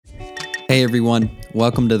Hey everyone,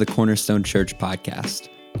 welcome to the Cornerstone Church podcast.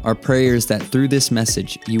 Our prayer is that through this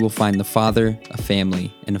message, you will find the Father, a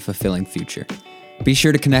family, and a fulfilling future. Be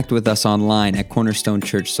sure to connect with us online at Cornerstone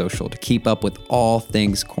Church Social to keep up with all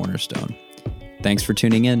things Cornerstone. Thanks for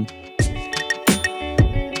tuning in.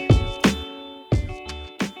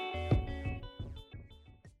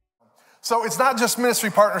 So it's not just Ministry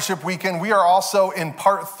Partnership Weekend. We are also in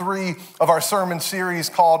part 3 of our sermon series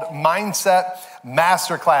called Mindset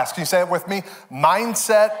Masterclass. Can you say it with me?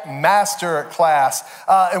 Mindset Masterclass.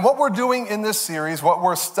 And what we're doing in this series, what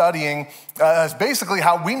we're studying, is basically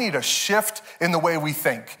how we need a shift in the way we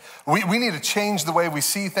think. We need to change the way we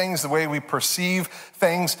see things, the way we perceive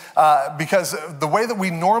things, because the way that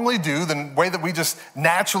we normally do, the way that we just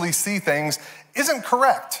naturally see things, isn't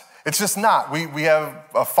correct. It's just not. We have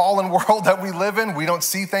a fallen world that we live in. We don't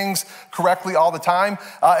see things correctly all the time.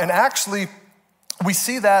 And actually, we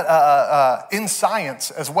see that in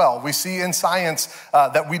science as well. We see in science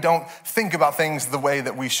that we don't think about things the way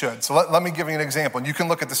that we should. So let me give you an example. And you can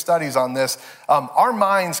look at the studies on this. Our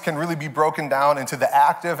minds can really be broken down into the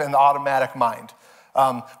active and the automatic mind.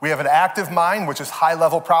 We have an active mind, which is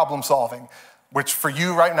high-level problem solving, which for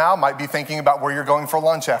you right now might be thinking about where you're going for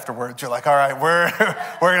lunch afterwards. You're like, all right, where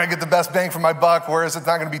can I get the best bang for my buck? Where is it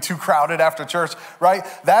not gonna be too crowded after church, right?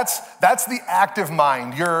 That's the active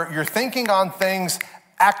mind. You're thinking on things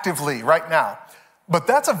actively right now. But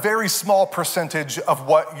that's a very small percentage of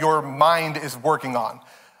what your mind is working on.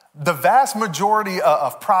 The vast majority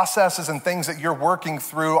of processes and things that you're working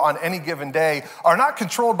through on any given day are not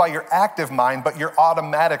controlled by your active mind, but your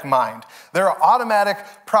automatic mind. There are automatic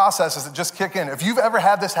processes that just kick in. If you've ever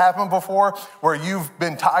had this happen before, where you've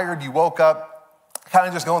been tired, you woke up, kind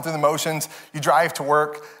of just going through the motions, you drive to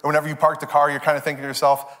work, and whenever you park the car, you're kind of thinking to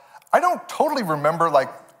yourself, I don't totally remember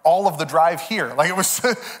all of the drive here. It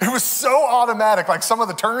was so automatic, some of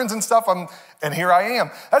the turns and stuff, and here I am.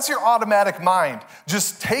 That's your automatic mind,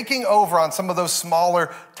 just taking over on some of those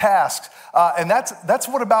smaller tasks. And that's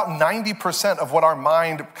what about 90% of what our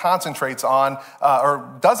mind concentrates on,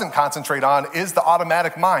 or doesn't concentrate on, is the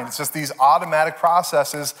automatic mind. It's just these automatic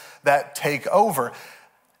processes that take over.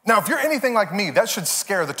 Now, if you're anything like me, that should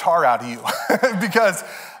scare the tar out of you because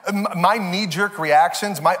my knee-jerk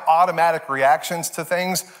reactions, my automatic reactions to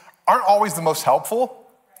things aren't always the most helpful.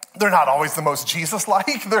 They're not always the most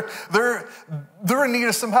Jesus-like. They're in need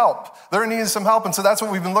of some help. They're in need of some help. And so that's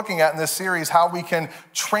what we've been looking at in this series, how we can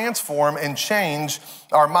transform and change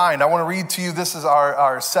our mind. I want to read to you, this is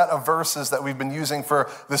our set of verses that we've been using for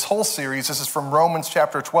this whole series. This is from Romans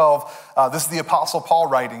chapter 12. This is the Apostle Paul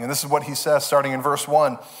writing, and this is what he says starting in verse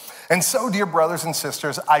 1. And so, dear brothers and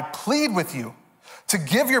sisters, I plead with you to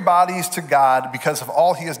give your bodies to God because of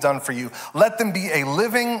all he has done for you. Let them be a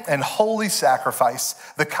living and holy sacrifice,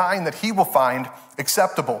 the kind that he will find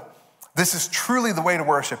acceptable. This is truly the way to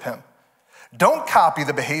worship him. Don't copy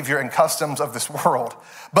the behavior and customs of this world,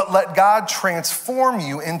 but let God transform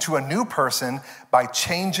you into a new person by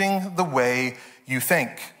changing the way you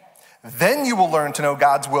think. Then you will learn to know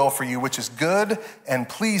God's will for you, which is good and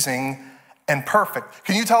pleasing and perfect.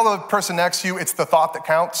 Can you tell the person next to you it's the thought that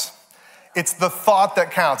counts? It's the thought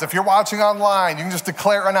that counts. If you're watching online, you can just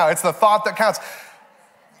declare it right now. It's the thought that counts.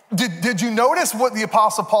 Did you notice what the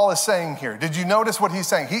Apostle Paul is saying here? Did you notice what he's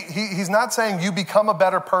saying? He's not saying you become a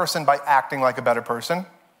better person by acting like a better person,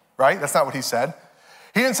 right? That's not what he said.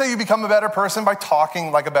 He didn't say you become a better person by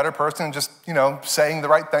talking like a better person and just, saying the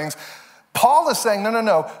right things. Paul is saying,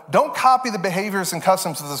 no. Don't copy the behaviors and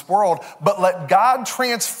customs of this world, but let God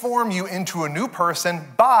transform you into a new person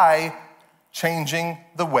by changing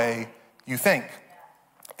the way you think.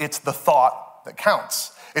 It's the thought that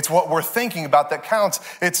counts. It's what we're thinking about that counts.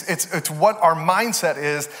 It's what our mindset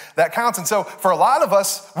is that counts. And so for a lot of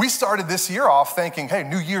us, we started this year off thinking, hey,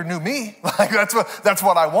 new year, new me. That's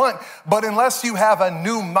what I want. But unless you have a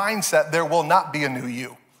new mindset, there will not be a new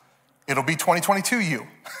you. It'll be 2022 you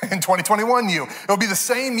and 2021 you. It'll be the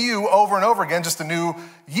same you over and over again, just a new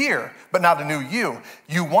year, but not a new you.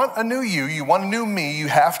 You want a new you want a new me, you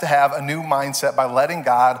have to have a new mindset by letting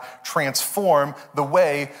God transform the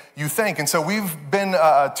way you think. And so we've been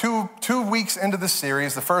two weeks into this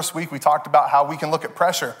series. The first week we talked about how we can look at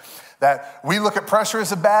pressure, that we look at pressure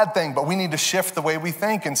as a bad thing, but we need to shift the way we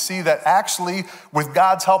think and see that actually, with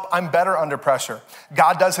God's help, I'm better under pressure.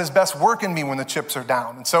 God does his best work in me when the chips are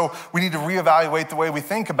down. And so we need to reevaluate the way we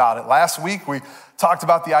think about it. Last week, we talked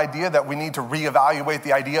about the idea that we need to reevaluate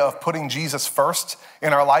the idea of putting Jesus first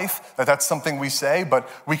in our life, that's something we say, but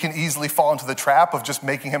we can easily fall into the trap of just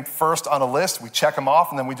making him first on a list. We check him off,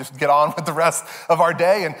 and then we just get on with the rest of our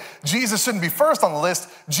day. And Jesus shouldn't be first on the list.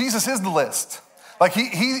 Jesus is the list. Like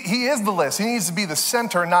he is the list. He needs to be the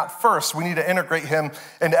center, not first. We need to integrate him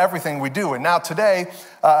into everything we do. And now today,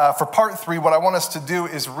 for part 3, what I want us to do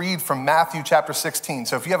is read from Matthew chapter 16.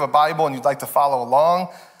 So if you have a Bible and you'd like to follow along,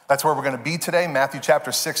 that's where we're going to be today, Matthew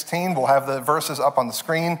chapter 16. We'll have the verses up on the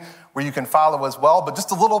screen where you can follow as well. But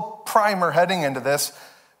just a little primer heading into this.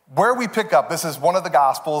 Where we pick up, this is one of the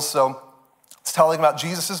Gospels, so it's telling about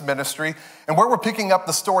Jesus' ministry. And where we're picking up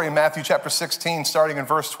the story in Matthew chapter 16, starting in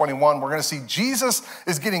verse 21, we're going to see Jesus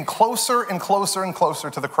is getting closer and closer and closer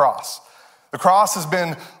to the cross. The cross has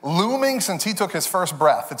been looming since he took his first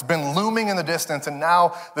breath. It's been looming in the distance, and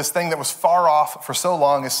now this thing that was far off for so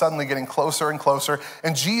long is suddenly getting closer and closer.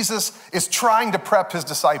 And Jesus is trying to prep his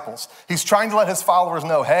disciples. He's trying to let his followers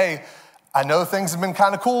know, hey, I know things have been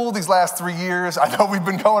kind of cool these last 3 years. I know we've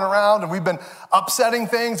been going around and we've been upsetting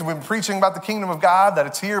things and we've been preaching about the kingdom of God, that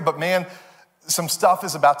it's here, but man, some stuff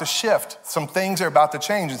is about to shift. Some things are about to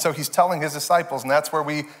change. And so he's telling his disciples, and that's where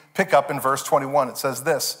we pick up in verse 21. It says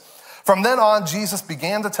this: "From then on, Jesus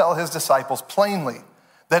began to tell his disciples plainly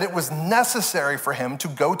that it was necessary for him to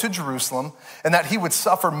go to Jerusalem and that he would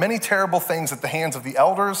suffer many terrible things at the hands of the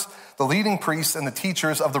elders, the leading priests, and the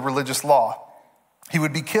teachers of the religious law. He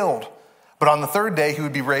would be killed, but on the third day he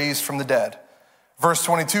would be raised from the dead." Verse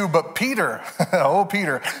 22, "But Peter,"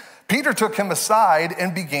 Peter took him aside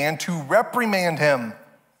and began to reprimand him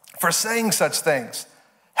for saying such things.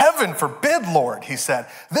 "Heaven forbid, Lord," he said,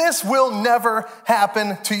 "this will never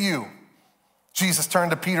happen to you." Jesus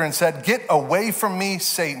turned to Peter and said, "Get away from me,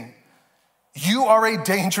 Satan. You are a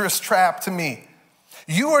dangerous trap to me.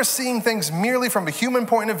 You are seeing things merely from a human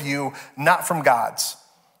point of view, not from God's."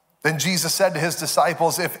 Then Jesus said to his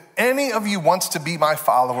disciples, "If any of you wants to be my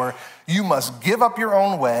follower, you must give up your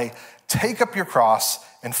own way, take up your cross,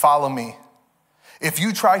 and follow me. If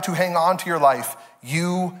you try to hang on to your life,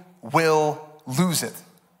 you will lose it.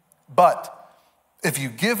 But if you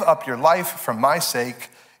give up your life for my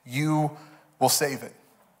sake, you will save it."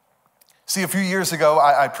 See, a few years ago,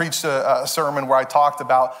 I preached a sermon where I talked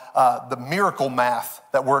about the miracle math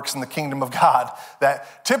that works in the kingdom of God.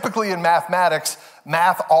 That typically in mathematics,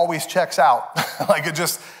 math always checks out. Like it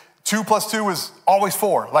just, 2 + 2 is always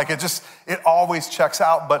 4. Like it always checks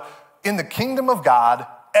out. But in the kingdom of God,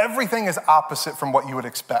 everything is opposite from what you would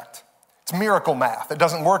expect. It's miracle math. It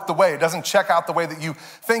doesn't work it doesn't check out the way that you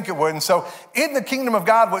think it would. And so in the kingdom of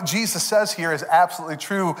God, what Jesus says here is absolutely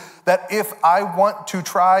true, that if I want to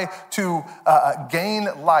try to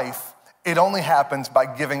gain life, it only happens by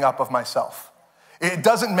giving up of myself. It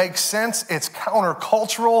doesn't make sense. It's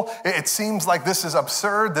countercultural. It seems like this is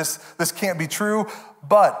absurd. This can't be true.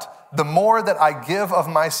 But the more that I give of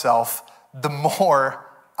myself, the more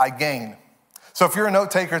I gain. So if you're a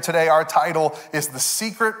note taker today, our title is The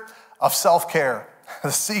Secret of Self-Care.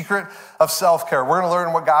 The secret of self-care. We're going to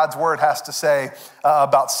learn what God's word has to say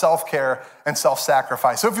about self-care and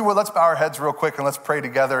self-sacrifice. So if you would, let's bow our heads real quick and let's pray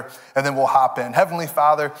together, and then we'll hop in. Heavenly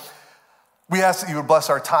Father, we ask that you would bless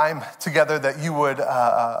our time together, that you would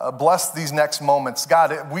bless these next moments.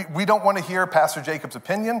 God, we don't want to hear Pastor Jacob's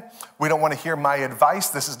opinion. We don't want to hear my advice.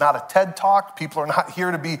 This is not a TED Talk. People are not here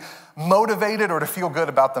to be motivated or to feel good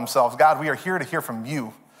about themselves. God, we are here to hear from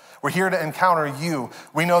you. We're here to encounter you.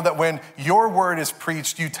 We know that when your word is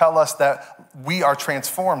preached, you tell us that we are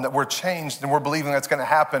transformed, that we're changed, and we're believing that's going to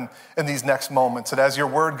happen in these next moments. That as your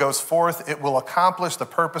word goes forth, it will accomplish the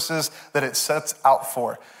purposes that it sets out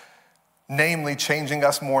for, namely changing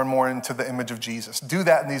us more and more into the image of Jesus. Do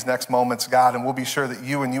that in these next moments, God, and we'll be sure that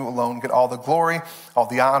you and you alone get all the glory, all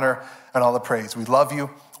the honor, and all the praise. We love you,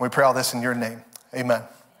 and we pray all this in your name. Amen.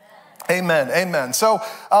 Amen, amen. So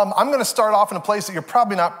I'm going to start off in a place that you're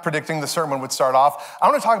probably not predicting the sermon would start off. I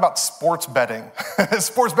want to talk about sports betting.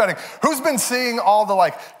 Sports betting. Who's been seeing all the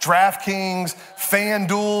DraftKings,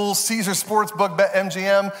 FanDuel, Caesar Sportsbook,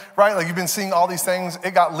 BetMGM, right? Like you've been seeing all these things.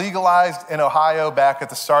 It got legalized in Ohio back at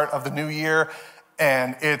the start of the new year,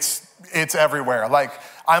 and it's everywhere. Like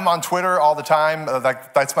I'm on Twitter all the time.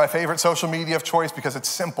 That's my favorite social media of choice because it's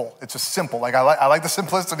simple. It's just simple. Like I like the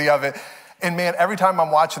simplicity of it. And man, every time I'm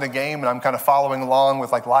watching a game and I'm kind of following along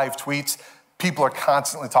with live tweets, people are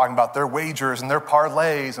constantly talking about their wagers and their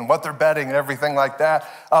parlays and what they're betting and everything like that.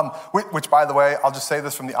 Which, by the way, I'll just say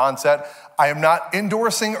this from the onset, I am not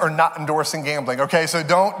endorsing or not endorsing gambling, okay? So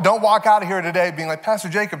don't walk out of here today being like, Pastor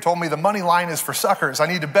Jacob told me the money line is for suckers. I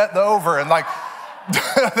need to bet the over. And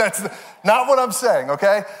that's not what I'm saying,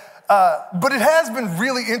 okay? But it has been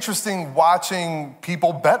really interesting watching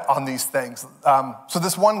people bet on these things. So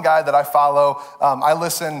this one guy that I follow, I'm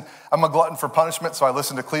a glutton for punishment, so I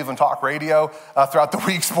listen to Cleveland Talk Radio throughout the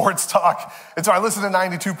week, sports talk. And so I listen to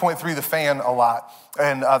 92.3 The Fan a lot.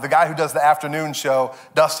 And the guy who does the afternoon show,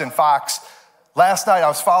 Dustin Fox, last night I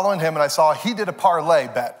was following him and I saw he did a parlay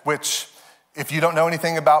bet, which if you don't know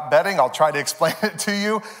anything about betting, I'll try to explain it to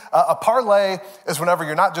you. A parlay is whenever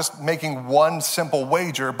you're not just making one simple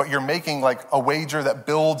wager, but you're making like a wager that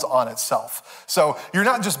builds on itself. So you're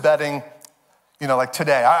not just betting, like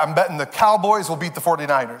today, I'm betting the Cowboys will beat the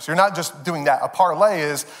 49ers. You're not just doing that. A parlay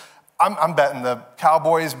is, I'm betting the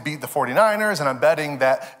Cowboys beat the 49ers, and I'm betting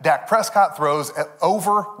that Dak Prescott throws at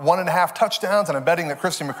over 1.5 touchdowns, and I'm betting that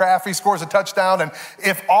Christian McCaffrey scores a touchdown. And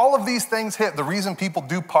if all of these things hit, the reason people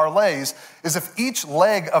do parlays is if each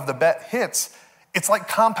leg of the bet hits, it's like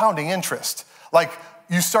compounding interest. Like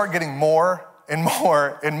you start getting more and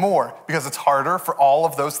more and more because it's harder for all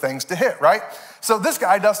of those things to hit, right? So this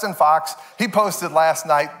guy, Dustin Fox, he posted last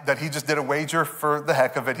night that he just did a wager for the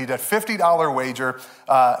heck of it. He did a $50 wager,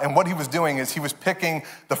 and what he was doing is he was picking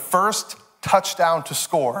the first touchdown to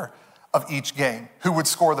score of each game, who would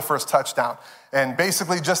score the first touchdown. And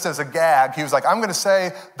basically, just as a gag, he was like, I'm gonna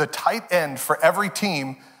say the tight end for every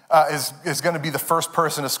team is gonna be the first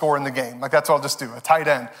person to score in the game. Like that's what I'll just do, a tight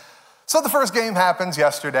end. So the first game happens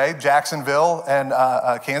yesterday, Jacksonville and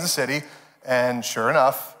Kansas City, and sure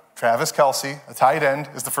enough, Travis Kelce, a tight end,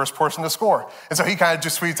 is the first person to score. And so he kind of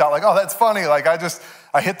just tweets out like, oh, that's funny. Like I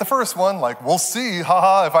hit the first one. Like we'll see,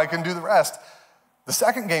 haha, if I can do the rest. The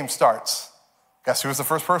second game starts. Guess who was the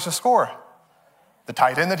first person to score? The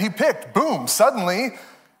tight end that he picked. Boom, suddenly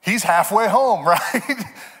he's halfway home, right?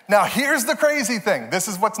 Now here's the crazy thing. This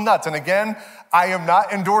is what's nuts. And again, I am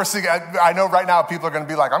not endorsing, I know right now people are gonna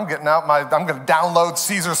be like, I'm gonna download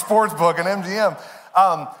Caesar Sportsbook and MGM.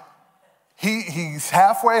 He's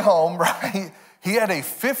halfway home, right? He had a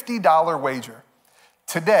 $50 wager.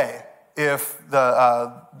 Today, if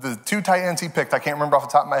the two tight ends he picked, I can't remember off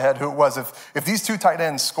the top of my head who it was, if these two tight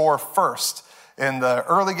ends score first in the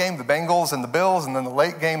early game, the Bengals and the Bills, and then the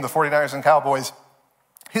late game, the 49ers and Cowboys,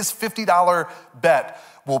 his $50 bet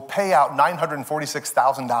will pay out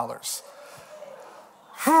 $946,000.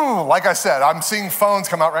 Like I said, I'm seeing phones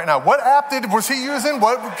come out right now. What app was he using?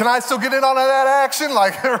 What can I still get in on that action?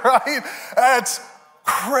 Like, right? That's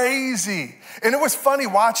crazy. And it was funny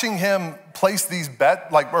watching him place these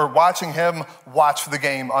bets, or watching him watch the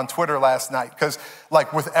game on Twitter last night. Because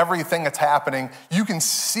with everything that's happening, you can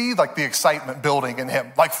see the excitement building in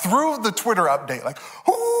him. Through the Twitter update,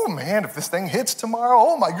 oh man, if this thing hits tomorrow,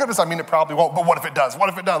 oh my goodness. I mean, it probably won't, but what if it does? What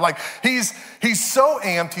if it does? He's so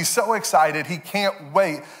amped, he's so excited, he can't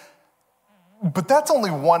wait. But that's only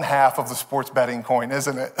one half of the sports betting coin,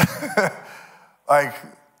 isn't it?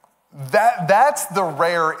 That's the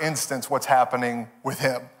rare instance what's happening with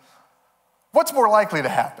him. What's more likely to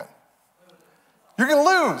happen? You're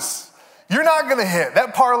gonna lose. You're not gonna hit.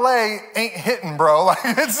 That parlay ain't hitting, bro.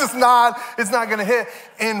 It's not gonna hit.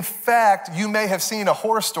 In fact, you may have seen a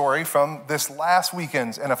horror story from this last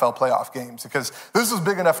weekend's NFL playoff games, because this was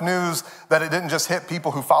big enough news that it didn't just hit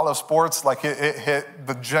people who follow sports, it hit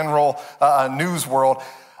the general news world.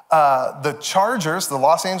 The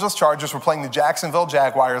Los Angeles Chargers were playing the Jacksonville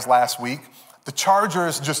Jaguars last week. The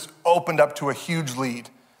Chargers just opened up to a huge lead.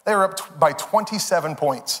 They were up by 27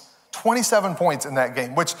 points. 27 points in that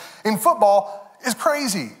game, which in football is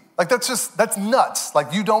crazy. That's nuts.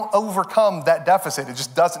 You don't overcome that deficit. It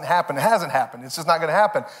just doesn't happen. It hasn't happened. It's just not gonna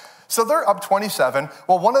happen. So they're up 27.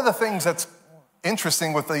 Well, one of the things that's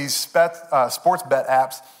interesting with these sports bet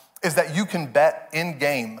apps is that you can bet in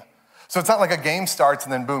game. So it's not like a game starts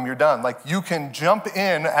and then boom, you're done. You can jump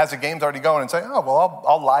in as a game's already going and say, oh, well,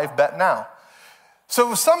 I'll live bet now.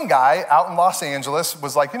 So some guy out in Los Angeles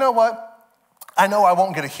was like, you know what? I know I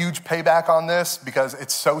won't get a huge payback on this because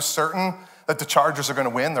it's so certain that the Chargers are gonna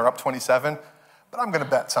win. They're up 27, but I'm gonna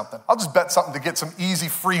bet something. I'll just bet something to get some easy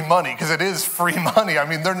free money, because it is free money. I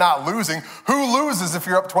mean, they're not losing. Who loses if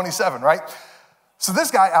you're up 27, right? So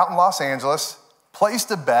this guy out in Los Angeles placed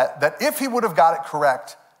a bet that if he would have got it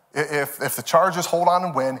correct, if the Chargers hold on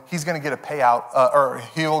and win, he's gonna get a payout, or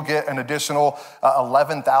he'll get an additional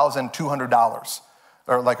 $11,200,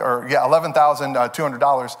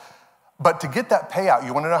 $11,200. But to get that payout,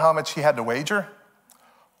 you wanna know how much he had to wager?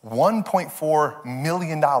 $1.4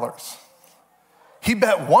 million. He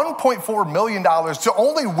bet $1.4 million to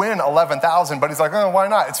only win $11,000, but he's like, oh, why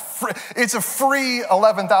not? It's a free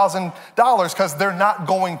 $11,000 because they're not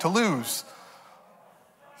going to lose.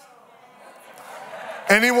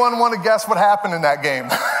 Anyone want to guess what happened in that game?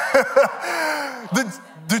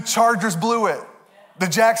 The Chargers blew it. The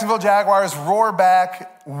Jacksonville Jaguars roar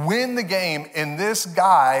back, win the game, and this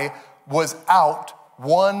guy was out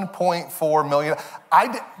 $1.4 million.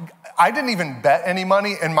 I didn't even bet any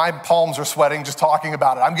money, and my palms are sweating just talking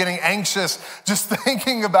about it. I'm getting anxious just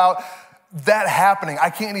thinking about that happening. I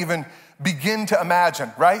can't even begin to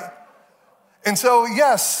imagine, right? And so,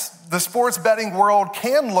 yes, the sports betting world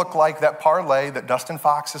can look like that parlay that Dustin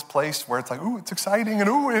Fox has placed where it's like, ooh, it's exciting, and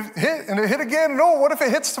ooh, it hit again, and oh, what if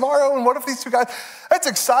it hits tomorrow, and what if these two guys, that's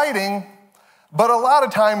exciting, but a lot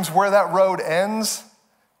of times where that road ends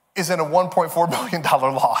is in a $1.4 billion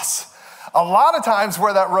loss. A lot of times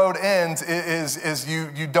where that road ends is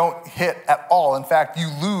you don't hit at all. In fact, you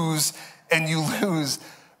lose, and you lose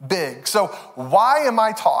big. So why am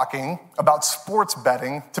I talking about sports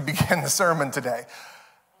betting to begin the sermon today?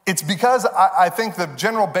 It's because I think the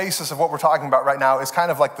general basis of what we're talking about right now is kind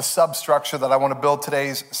of like the substructure that I want to build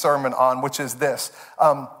today's sermon on, which is this.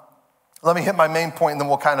 Let me hit my main point, and then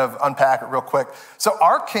we'll kind of unpack it real quick. So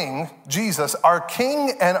our King, Jesus, our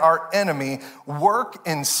King and our enemy work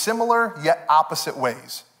in similar yet opposite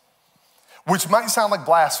ways, which might sound like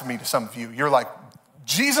blasphemy to some of you. You're like,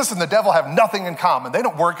 Jesus and the devil have nothing in common. They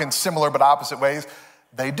don't work in similar but opposite ways.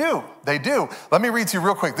 They do. Let me read to you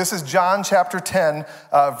real quick. This is John chapter 10,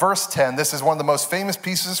 verse 10. This is one of the most famous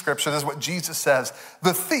pieces of scripture. This is what Jesus says.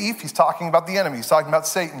 The thief, he's talking about the enemy. He's talking about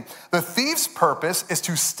Satan. The thief's purpose is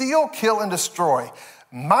to steal, kill, and destroy.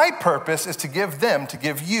 My purpose is to give them, to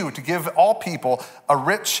give you, to give all people a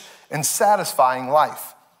rich and satisfying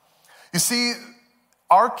life. You see,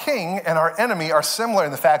 our King and our enemy are similar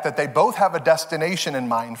in the fact that they both have a destination in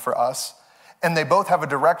mind for us, and they both have a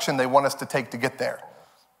direction they want us to take to get there.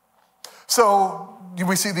 So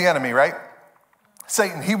we see the enemy, right?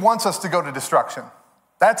 Satan, he wants us to go to destruction.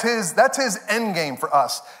 That's his end game for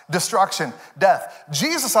us, destruction, death.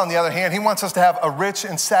 Jesus, on the other hand, he wants us to have a rich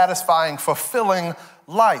and satisfying, fulfilling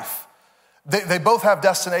life. They both have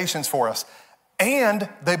destinations for us, and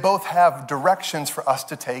they both have directions for us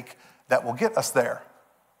to take that will get us there.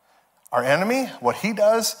 Our enemy, what he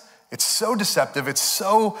does, it's so deceptive, it's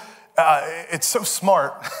so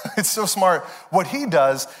smart. It's so smart. What he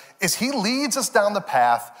does is he leads us down the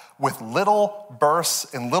path with little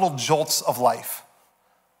bursts and little jolts of life.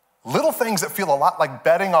 Little things that feel a lot like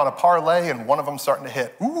betting on a parlay and one of them starting to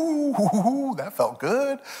hit. Ooh, that felt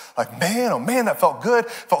good. Like, man, oh man, that felt good.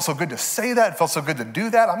 Felt so good to say that. It felt so good to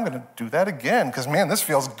do that. I'm going to do that again because, man, this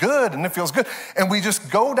feels good and it feels good. And we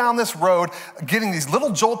just go down this road getting these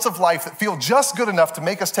little jolts of life that feel just good enough to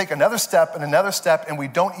make us take another step, and we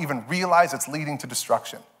don't even realize it's leading to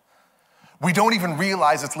destruction. We don't even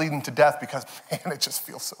realize it's leading to death because, man, it just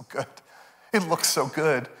feels so good. It looks so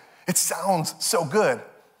good. It sounds so good.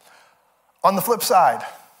 On the flip side,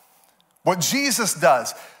 what Jesus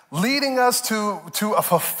does, leading us to a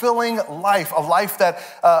fulfilling life, a life that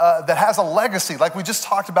has a legacy, like we just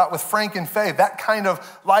talked about with Frank and Faye, that kind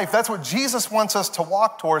of life, that's what Jesus wants us to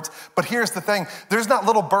walk towards. But here's the thing, there's not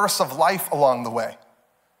little bursts of life along the way.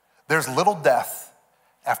 There's little death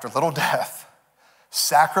after little death,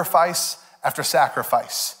 sacrifice after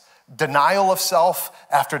sacrifice, denial of self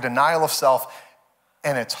after denial of self,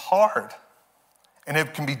 and it's hard, and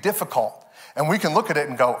it can be difficult. And we can look at it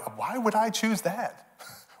and go, why would I choose that?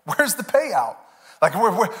 Where's the payout? Like,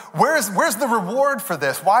 where's the reward for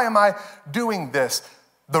this? Why am I doing this?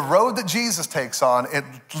 The road that Jesus takes on, it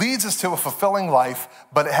leads us to a fulfilling life,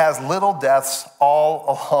 but it has little deaths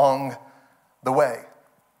all along the way.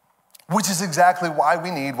 Which is exactly why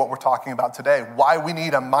we need what we're talking about today, why we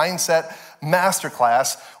need a mindset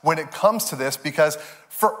masterclass when it comes to this, because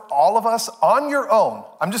for all of us, on your own,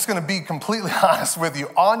 I'm just gonna be completely honest with you,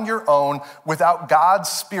 on your own, without God's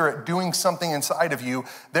Spirit doing something inside of you,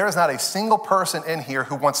 there is not a single person in here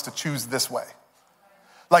who wants to choose this way.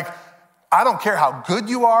 Like, I don't care how good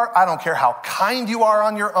you are. I don't care how kind you are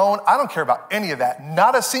on your own. I don't care about any of that.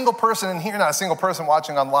 Not a single person in here, not a single person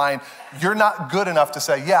watching online. You're not good enough to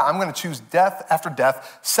say, yeah, I'm going to choose death after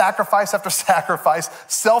death, sacrifice after sacrifice,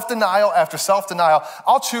 self-denial after self-denial.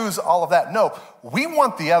 I'll choose all of that. No, we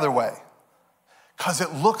want the other way because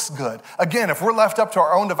it looks good. Again, if we're left up to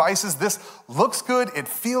our own devices, this looks good, it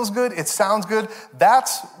feels good, it sounds good.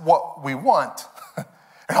 That's what we want. And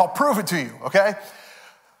I'll prove it to you, okay?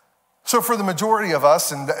 So for the majority of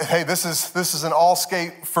us, and hey, this is an all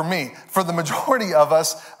skate for me. For the majority of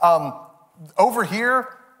us, over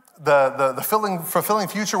here, the fulfilling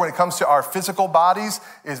future when it comes to our physical bodies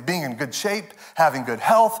is being in good shape, having good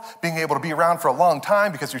health, being able to be around for a long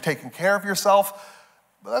time because you're taking care of yourself.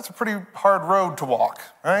 But that's a pretty hard road to walk,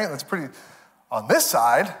 right? That's pretty. On this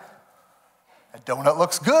side, that donut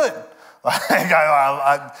looks good.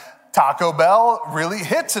 Like Taco Bell really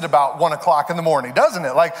hits at about 1 o'clock in the morning, doesn't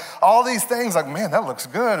it? Like all these things, like, man, that looks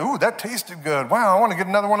good. Ooh, that tasted good. Wow, I want to get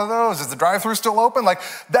another one of those. Is the drive-thru still open? Like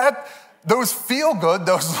that, those feel good,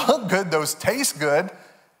 those look good, those taste good.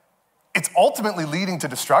 It's ultimately leading to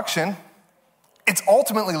destruction. It's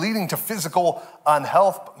ultimately leading to physical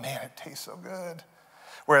unhealth, but man, it tastes so good.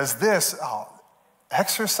 Whereas this,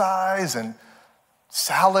 exercise and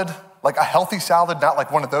salad, like a healthy salad, not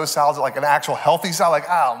like one of those salads, like an actual healthy salad, like,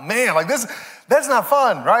 oh man, like this, that's not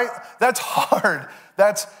fun, right? That's hard,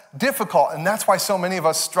 that's difficult, and that's why so many of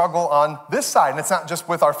us struggle on this side. And it's not just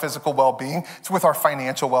with our physical well-being, it's with our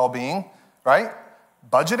financial well-being, right?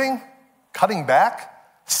 Budgeting, cutting back,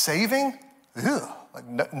 saving,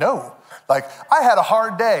 like no. Like I had a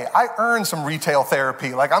hard day. I earned some retail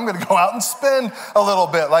therapy. Like I'm gonna go out and spend a little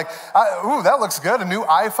bit. Like, that looks good, a new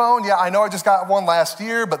iPhone. Yeah, I know I just got one last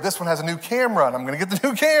year, but this one has a new camera and I'm gonna get the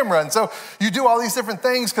new camera. And so you do all these different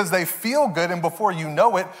things because they feel good, and before you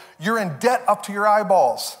know it, you're in debt up to your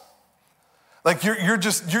eyeballs. Like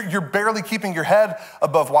you're barely keeping your head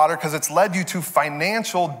above water because it's led you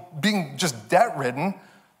to being just debt ridden,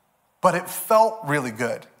 but it felt really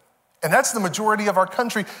good. And that's the majority of our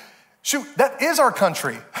country. Shoot, that is our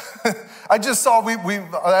country. I just saw we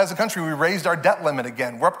as a country, we raised our debt limit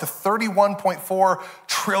again. We're up to $31.4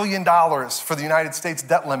 trillion for the United States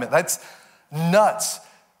debt limit. That's nuts.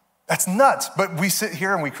 That's nuts. But we sit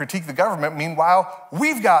here and we critique the government. Meanwhile,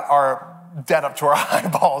 we've got our debt up to our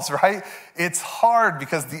eyeballs, right? It's hard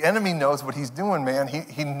because the enemy knows what he's doing, man.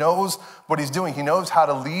 He knows what he's doing. He knows how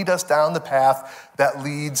to lead us down the path that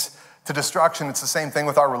leads to destruction. It's the same thing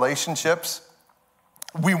with our relationships.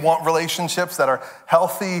 We want relationships that are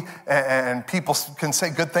healthy and people can say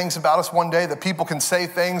good things about us one day, that people can say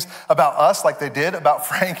things about us like they did about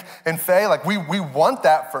Frank and Faye. Like we want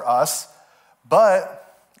that for us,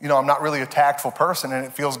 but I'm not really a tactful person and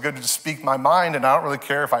it feels good to just speak my mind, and I don't really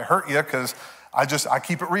care if I hurt you because I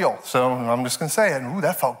keep it real. So I'm just gonna say it. Ooh,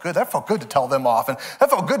 that felt good. That felt good to tell them off. And that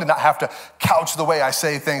felt good to not have to couch the way I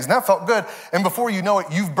say things. And that felt good. And before you know it,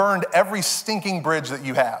 you've burned every stinking bridge that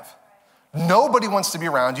you have. Nobody wants to be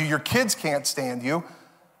around you. Your kids can't stand you.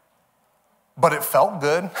 But it felt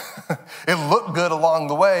good. It looked good along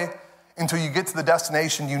the way until you get to the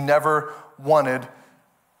destination you never wanted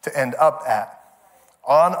to end up at.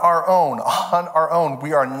 On our own,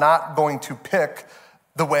 we are not going to pick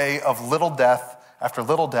the way of little death after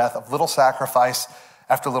little death, of little sacrifice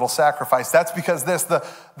after little sacrifice. That's because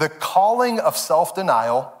the calling of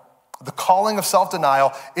self-denial,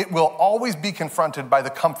 it will always be confronted by the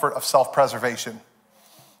comfort of self-preservation.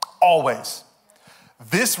 Always.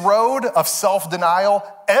 This road of self-denial,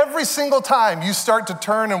 every single time you start to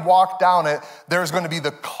turn and walk down it, there's going to be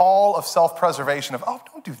the call of self-preservation of,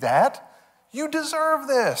 don't do that. You deserve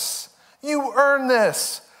this. You earn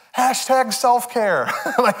this. Hashtag self-care.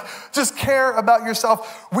 Like, just care about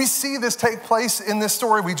yourself. We see this take place in this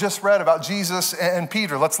story we just read about Jesus and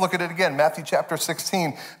Peter. Let's look at it again. Matthew chapter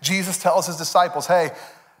 16. Jesus tells his disciples, hey,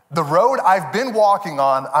 the road I've been walking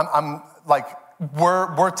on,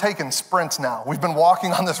 we're taking sprints now. We've been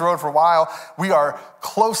walking on this road for a while. We are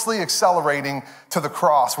closely accelerating to the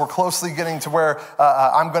cross. We're closely getting to where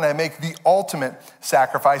I'm going to make the ultimate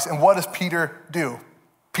sacrifice. And what does Peter do?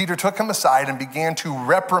 Peter took him aside and began to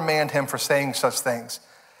reprimand him for saying such things.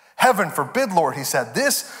 Heaven forbid, Lord, he said,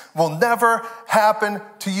 this will never happen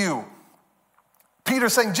to you.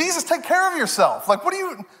 Peter's saying, Jesus, take care of yourself. Like,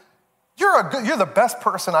 you're the best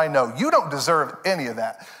person I know. You don't deserve any of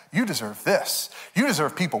that. You deserve this. You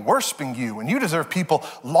deserve people worshiping you, and you deserve people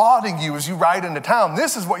lauding you as you ride into town.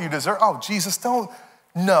 This is what you deserve. Oh, Jesus,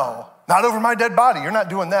 no, not over my dead body. You're not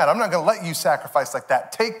doing that. I'm not going to let you sacrifice like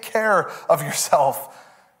that. Take care of yourself,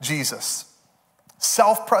 Jesus.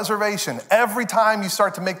 Self-preservation. Every time you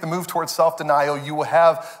start to make the move towards self-denial, you will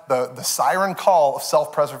have the siren call of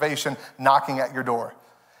self-preservation knocking at your door.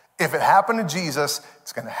 If it happened to Jesus,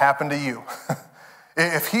 it's going to happen to you.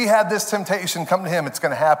 If he had this temptation come to him, it's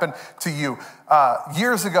going to happen to you.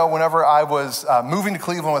 Years ago, whenever I was moving to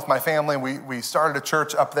Cleveland with my family, we started a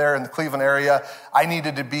church up there in the Cleveland area. I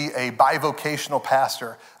needed to be a bivocational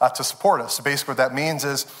pastor to support us. So basically what that means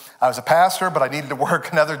is I was a pastor, but I needed to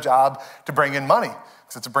work another job to bring in money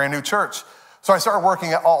because it's a brand new church. So I started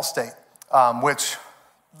working at Allstate, which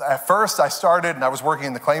at first I started and I was working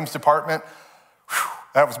in the claims department.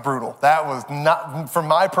 That was brutal. That was not, for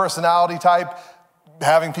my personality type,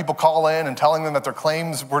 having people call in and telling them that their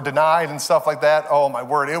claims were denied and stuff like that. Oh my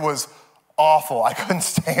word, it was awful. I couldn't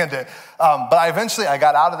stand it. But I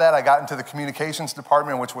got out of that. I got into the communications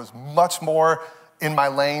department, which was much more in my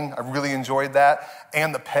lane. I really enjoyed that.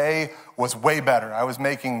 And the pay was way better. I was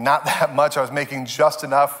making not that much. I was making just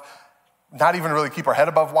enough, not even really keep our head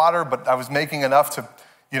above water, but I was making enough to,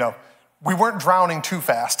 we weren't drowning too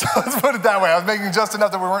fast. Let's put it that way. I was making just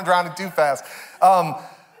enough that we weren't drowning too fast.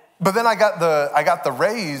 But then I got the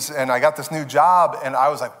raise and I got this new job and I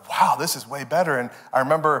was like, wow, this is way better. And I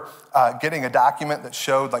remember getting a document that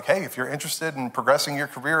showed like, hey, if you're interested in progressing your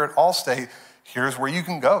career at Allstate, here's where you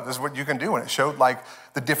can go. This is what you can do. And it showed like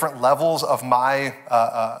the different levels of my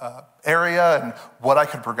area and what I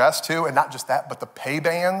could progress to. And not just that, but the pay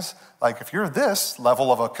bands. Like if you're this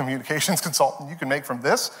level of a communications consultant, you can make from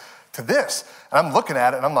this to this. And I'm looking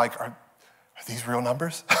at it and I'm like, are these real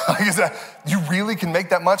numbers? You really can make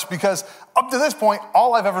that much? Because up to this point,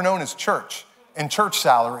 all I've ever known is church and church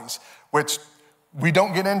salaries, which we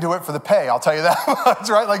don't get into it for the pay, I'll tell you that much,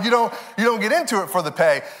 right? Like you don't get into it for the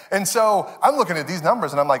pay. And so I'm looking at these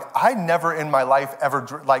numbers and I'm like, I never in my life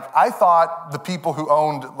ever, like I thought the people who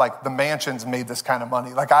owned like the mansions made this kind of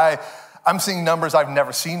money. Like I'm seeing numbers I've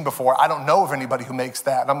never seen before. I don't know of anybody who makes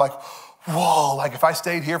that. And I'm like, whoa, like if I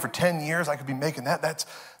stayed here for 10 years, I could be making that.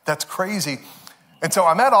 That's crazy. And so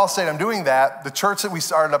I'm at Allstate, I'm doing that. The church that we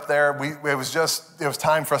started up there, it was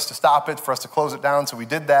time for us to stop it, for us to close it down. So we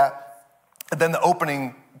did that. And then the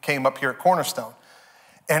opening came up here at Cornerstone.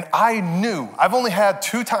 And I've only had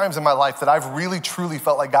 2 times in my life that I've really truly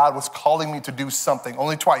felt like God was calling me to do something.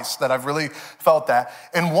 Only twice that I've really felt that.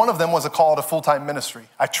 And one of them was a call to full-time ministry.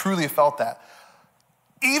 I truly felt that.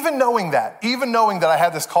 Even knowing that I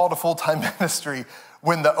had this call to full-time ministry,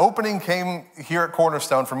 when the opening came here at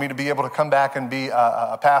Cornerstone for me to be able to come back and be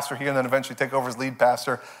a pastor here and then eventually take over as lead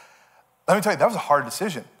pastor, let me tell you, that was a hard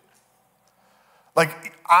decision.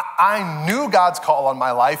 Like, I knew God's call on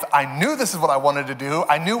my life. I knew this is what I wanted to do.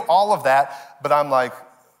 I knew all of that, but I'm like,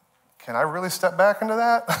 can I really step back into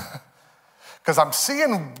that? Because I'm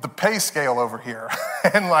seeing the pay scale over here,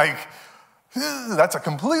 and like, that's a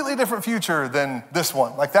completely different future than this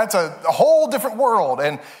one. Like, that's a whole different world,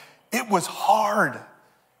 and it was hard.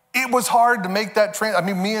 It was hard to make that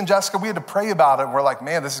me and Jessica, we had to pray about it. We're like,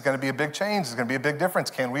 man, this is going to be a big change. This is going to be a big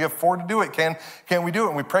difference. Can we afford to do it? Can we do it?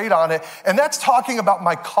 And we prayed on it. And that's talking about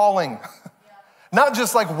my calling. Not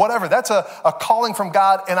just like whatever. That's a calling from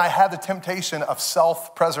God. And I had the temptation of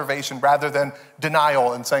self-preservation rather than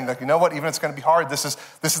denial and saying like, you know what, even if it's going to be hard, this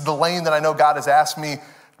is the lane that I know God has asked me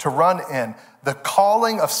to run in. The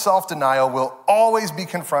calling of self-denial will always be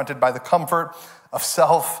confronted by the comfort of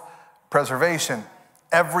self-preservation.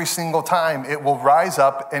 Every single time it will rise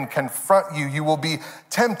up and confront you. You will be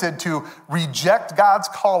tempted to reject God's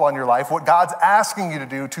call on your life, what God's asking you to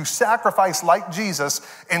do, to sacrifice like Jesus,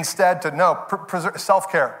 instead to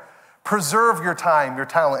self-care. Preserve your time, your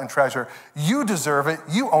talent, and treasure. You deserve it.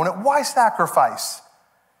 You own it. Why sacrifice?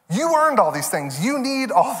 You earned all these things. You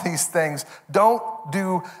need all these things. Don't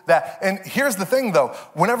do that. And here's the thing, though.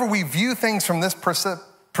 Whenever we view things from this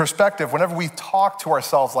perspective, whenever we talk to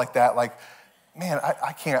ourselves like that, like, man,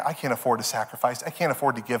 I can't afford to sacrifice. I can't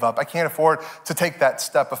afford to give up. I can't afford to take that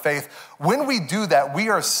step of faith. When we do that, we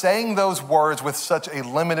are saying those words with such a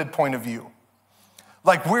limited point of view.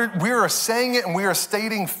 Like we are saying it and we are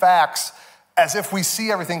stating facts as if we see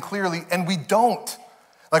everything clearly, and we don't.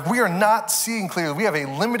 Like we are not seeing clearly. We have a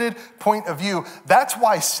limited point of view. That's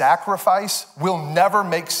why sacrifice will never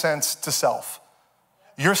make sense to self.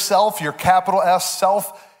 Yourself, your capital S,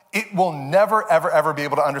 self, it will never, ever, ever be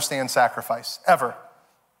able to understand sacrifice, ever.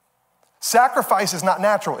 Sacrifice is not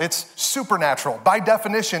natural, it's supernatural. By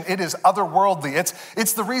definition, it is otherworldly.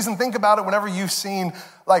 It's the reason, think about it, whenever you've seen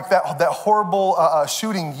like that horrible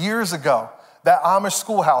shooting years ago, that Amish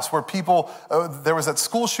schoolhouse where people, there was that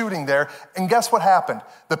school shooting there, and guess what happened?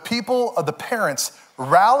 The parents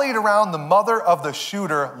rallied around the mother of the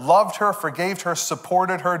shooter, loved her, forgave her,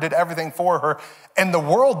 supported her, did everything for her, and the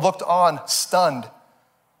world looked on stunned.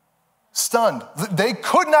 Stunned. They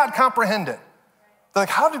could not comprehend it. They're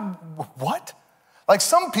like, what? Like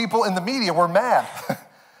some people in the media were mad.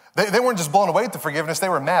 They weren't just blown away at the forgiveness, they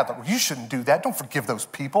were mad. Like, well, you shouldn't do that. Don't forgive those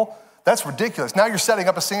people. That's ridiculous. Now you're setting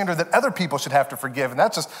up a standard that other people should have to forgive, and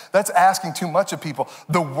that's asking too much of people.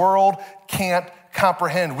 The world can't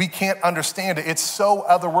comprehend. We can't understand it. It's so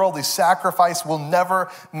otherworldly. Sacrifice will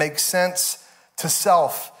never make sense to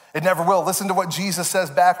self. It never will. Listen to what Jesus says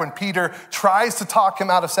back when Peter tries to talk him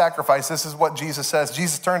out of sacrifice. This is what Jesus says.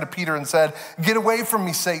 Jesus turned to Peter and said, "Get away from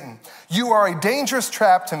me, Satan. You are a dangerous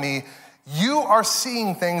trap to me. You are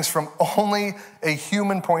seeing things from only a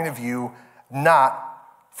human point of view, not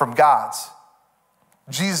from God's."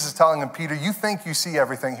 Jesus is telling him, Peter, you think you see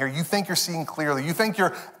everything here. You think you're seeing clearly. You think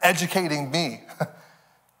you're educating me.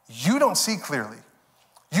 You don't see clearly.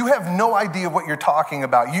 You have no idea what you're talking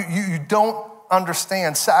about. You don't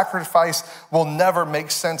understand. Sacrifice will never make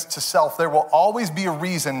sense to self. There will always be a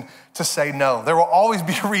reason to say no. There will always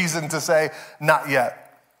be a reason to say not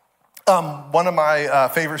yet. One of my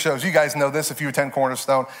favorite shows, you guys know this if you attend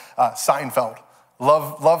Cornerstone, Seinfeld.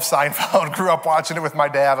 Love Seinfeld. Grew up watching it with my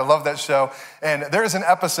dad. I love that show. And there's an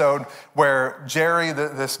episode where Jerry,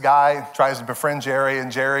 this guy, tries to befriend Jerry,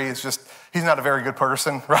 and Jerry is just, He's not a very good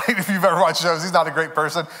person, right? If you've ever watched shows, he's not a great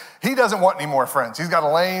person. He doesn't want any more friends. He's got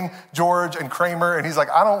Elaine, George, and Kramer, and he's like,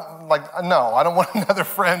 I don't want another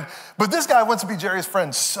friend. But this guy wants to be Jerry's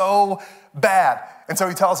friend so bad. And so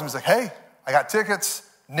he tells him, he's like, hey, I got tickets,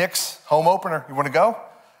 Knicks, home opener. You want to go?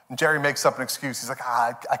 And Jerry makes up an excuse. He's like,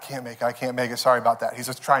 I can't make it. Sorry about that. He's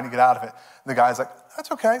just trying to get out of it. And the guy's like,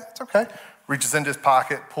 that's okay. Reaches into his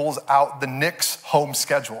pocket, pulls out the Knicks home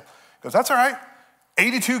schedule. Goes, that's all right.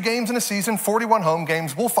 82 games in a season, 41 home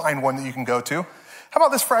games. We'll find one that you can go to. How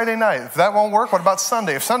about this Friday night? If that won't work, what about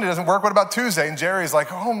Sunday? If Sunday doesn't work, what about Tuesday? And Jerry's like,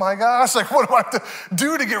 oh my gosh, like what do I have to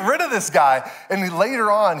do to get rid of this guy? And later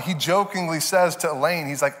on, he jokingly says to Elaine,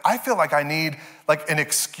 he's like, I feel like I need like an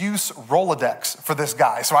excuse Rolodex for this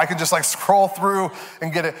guy. So I can just like scroll through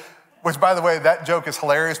and get it. Which, by the way, that joke is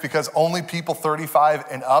hilarious because only people 35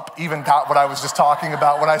 and up even got what I was just talking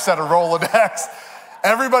about when I said a Rolodex.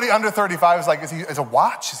 Everybody under 35 is like, is it a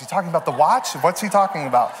watch? Is he talking about the watch? What's he talking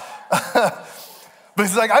about? But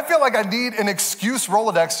he's like, I feel like I need an excuse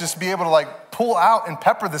Rolodex just to be able to like pull out and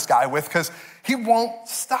pepper this guy with because he won't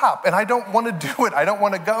stop. And I don't want to do it. I don't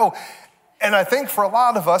want to go. And I think for a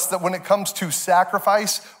lot of us that when it comes to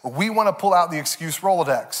sacrifice, we want to pull out the excuse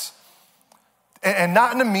Rolodex. And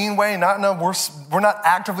not in a mean way, we're not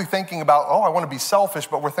actively thinking about, I want to be selfish,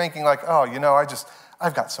 but we're thinking like,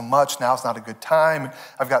 I've got so much, now's not a good time.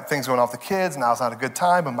 I've got things going on with the kids, now's not a good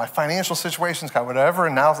time. And my financial situation's got whatever,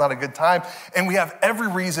 and now's not a good time. And we have every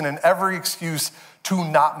reason and every excuse to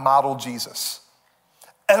not model Jesus.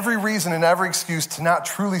 Every reason and every excuse to not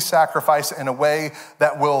truly sacrifice in a way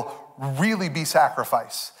that will really be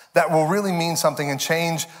sacrifice, that will really mean something and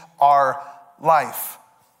change our life.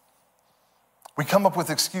 We come up with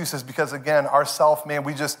excuses because, again, ourself, man,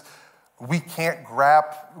 we can't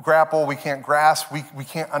grapple, we can't grasp, we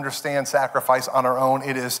can't understand sacrifice on our own.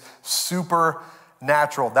 It is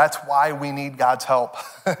supernatural. That's why we need God's help.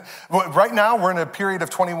 Right now, we're in a period of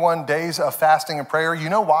 21 days of fasting and prayer. You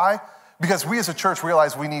know why? Because we as a church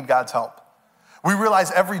realize we need God's help. We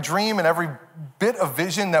realize every dream and every bit of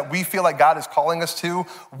vision that we feel like God is calling us to,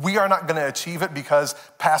 we are not going to achieve it because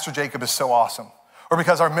Pastor Jacob is so awesome, or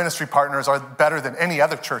because our ministry partners are better than any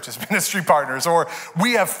other church's ministry partners, or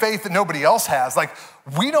we have faith that nobody else has. Like,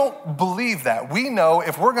 we don't believe that. We know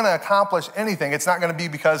if we're going to accomplish anything, it's not going to be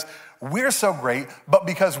because we're so great, but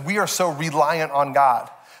because we are so reliant on God.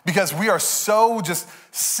 Because we are so just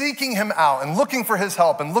seeking him out and looking for his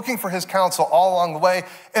help and looking for his counsel all along the way.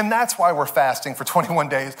 And that's why we're fasting for 21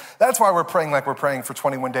 days. That's why we're praying like we're praying for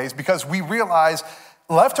 21 days, because we realize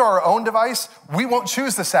left to our own device, we won't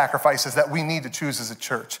choose the sacrifices that we need to choose as a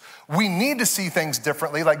church. We need to see things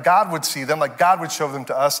differently, like God would see them, like God would show them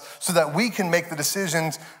to us, so that we can make the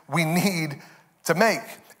decisions we need to make.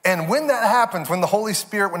 And when that happens, when the Holy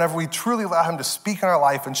Spirit, whenever we truly allow him to speak in our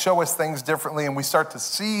life and show us things differently, and we start to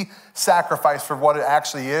see sacrifice for what it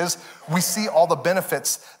actually is, we see all the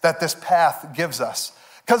benefits that this path gives us.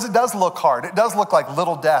 Because it does look hard. It does look like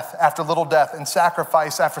little death after little death and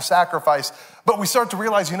sacrifice after sacrifice. But we start to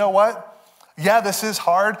realize, you know what? Yeah, this is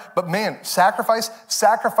hard, but man, sacrifice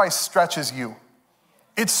stretches you.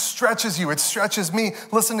 It stretches you. It stretches me.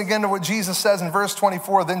 Listen again to what Jesus says in verse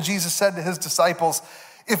 24. Then Jesus said to his disciples,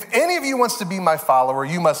 if any of you wants to be my follower,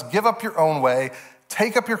 you must give up your own way,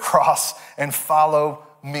 take up your cross, and follow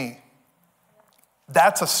me.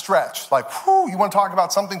 That's a stretch. Like, you want to talk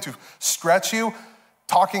about something to stretch you?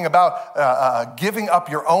 Talking about giving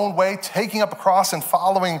up your own way, taking up a cross and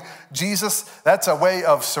following Jesus. That's a way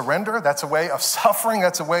of surrender. That's a way of suffering.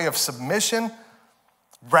 That's a way of submission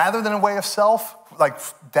rather than a way of self. Like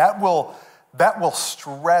that will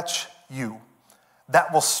stretch you.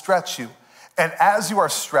 That will stretch you. And as you are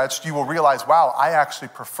stretched, you will realize, wow, I actually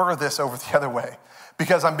prefer this over the other way,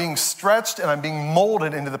 because I'm being stretched and I'm being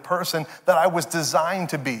molded into the person that I was designed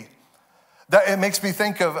to be. That it makes me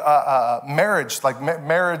think of marriage, like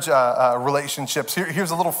marriage relationships.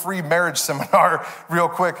 Here's a little free marriage seminar real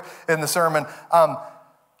quick in the sermon.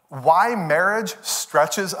 Why marriage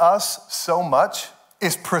stretches us so much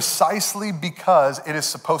is precisely because it is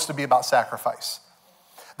supposed to be about sacrifice.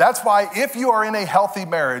 That's why if you are in a healthy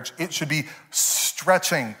marriage, it should be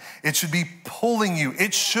stretching. It should be pulling you.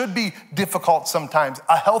 It should be difficult sometimes.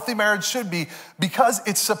 A healthy marriage should be, because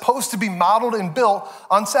it's supposed to be modeled and built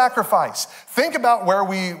on sacrifice. Think about where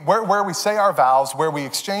we say our vows, where we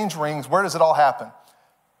exchange rings. Where does it all happen?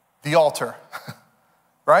 The altar,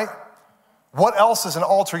 right? What else is an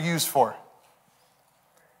altar used for?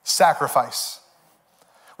 Sacrifice.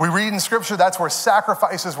 We read in scripture that's where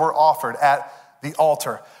sacrifices were offered, at the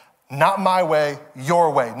altar. Not my way,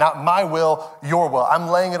 your way. Not my will, your will. I'm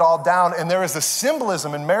laying it all down. And there is a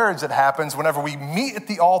symbolism in marriage that happens whenever we meet at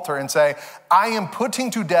the altar and say, I am putting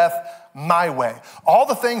to death my way. All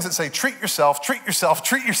the things that say, treat yourself, treat yourself,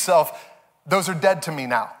 treat yourself, those are dead to me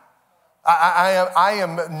now. I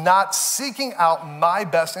am not seeking out my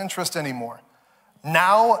best interest anymore.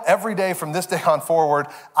 Now, every day from this day on forward,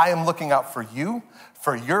 I am looking out for you,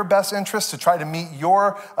 for your best interest, to try to meet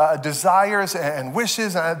your desires and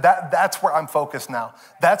wishes. And that's where I'm focused now.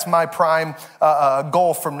 That's my prime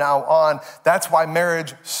goal from now on. That's why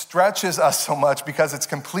marriage stretches us so much, because it's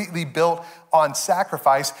completely built on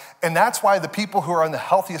sacrifice. And that's why the people who are in the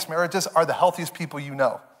healthiest marriages are the healthiest people you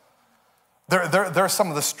know. They're some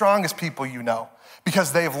of the strongest people you know,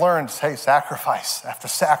 because they've learned, hey, sacrifice after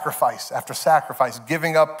sacrifice after sacrifice,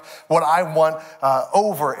 giving up what I want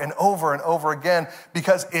over and over and over again,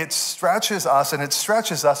 because it stretches us, and it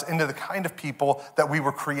stretches us into the kind of people that we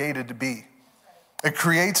were created to be. It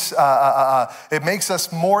creates, it makes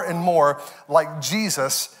us more and more like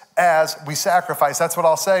Jesus as we sacrifice. That's what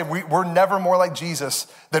I'll say. We're never more like Jesus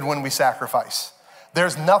than when we sacrifice.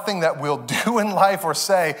 There's nothing that we'll do in life or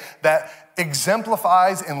say that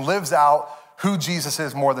exemplifies and lives out who Jesus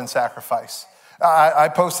is more than sacrifice. I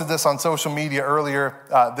posted this on social media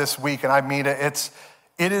earlier this week, and I mean it.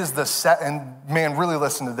 It is and man, really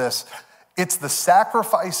listen to this. It's the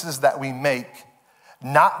sacrifices that we make,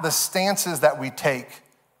 not the stances that we take,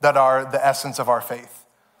 that are the essence of our faith.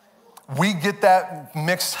 We get that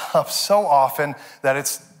mixed up so often that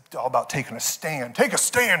it's all about taking a stand. Take a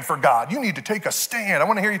stand for God. You need to take a stand. I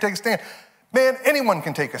want to hear you take a stand. Man, anyone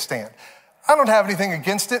can take a stand. I don't have anything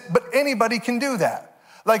against it, but anybody can do that.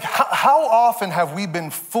 Like, how often have we been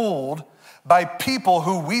fooled by people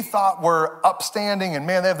who we thought were upstanding, and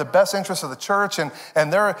man, they have the best interests of the church, and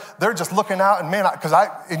they're just looking out, and man,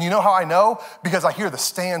 and you know how I know? Because I hear the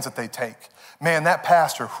stands that they take. Man, that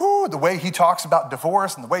pastor, the way he talks about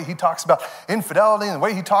divorce, and the way he talks about infidelity, and the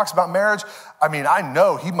way he talks about marriage, I mean, I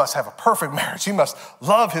know he must have a perfect marriage. He must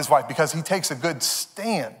love his wife because he takes a good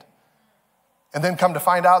stand. And then come to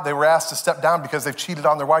find out they were asked to step down because they've cheated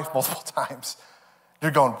on their wife multiple times. You're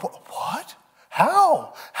going, what?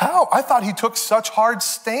 How? I thought he took such hard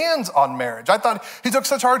stands on marriage. I thought he took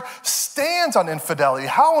such hard stands on infidelity.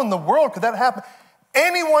 How in the world could that happen?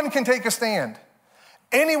 Anyone can take a stand.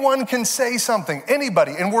 Anyone can say something,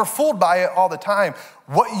 anybody, and we're fooled by it all the time.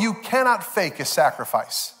 What you cannot fake is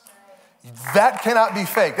sacrifice. That cannot be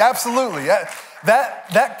faked, absolutely.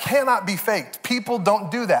 That cannot be faked. People don't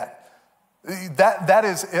do that. That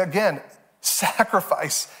is, again,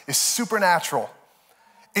 sacrifice is supernatural.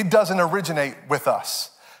 It doesn't originate with us.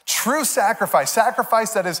 True sacrifice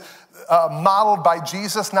that is modeled by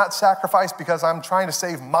Jesus, not sacrifice because I'm trying to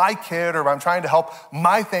save my kid or I'm trying to help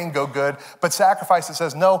my thing go good, but sacrifice that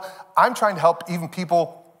says, no, I'm trying to help even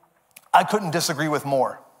people I couldn't disagree with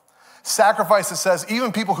more. Sacrifice that says,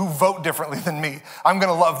 even people who vote differently than me, I'm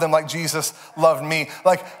gonna love them like Jesus loved me.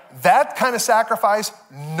 Like that kind of sacrifice,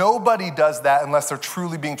 nobody does that unless they're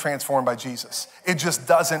truly being transformed by Jesus. It just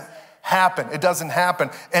doesn't happen. It doesn't happen.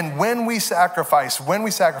 And when we sacrifice,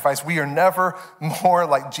 we are never more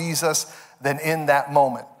like Jesus than in that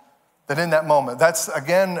moment. That's,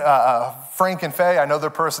 again, Frank and Faye, I know their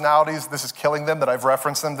personalities. This is killing them that I've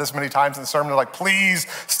referenced them this many times in the sermon. They're like, please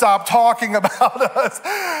stop talking about us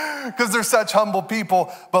because they're such humble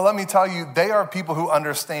people. But let me tell you, they are people who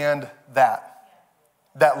understand that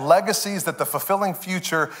legacies, that the fulfilling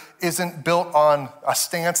future isn't built on a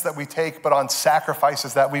stance that we take, but on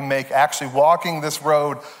sacrifices that we make, actually walking this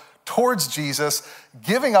road towards Jesus,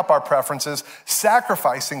 giving up our preferences,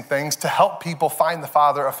 sacrificing things to help people find the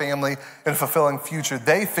Father, a family, and a fulfilling future.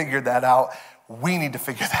 They figured that out. We need to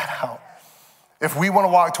figure that out. If we want to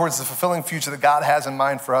walk towards the fulfilling future that God has in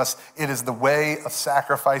mind for us, it is the way of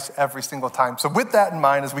sacrifice every single time. So with that in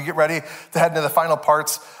mind, as we get ready to head into the final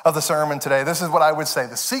parts of the sermon today, this is what I would say.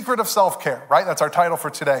 The secret of self-care, right? That's our title for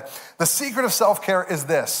today. The secret of self-care is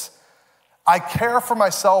this. I care for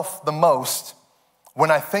myself the most when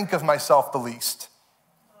I think of myself the least.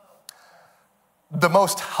 The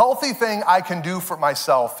most healthy thing I can do for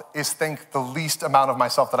myself is think the least amount of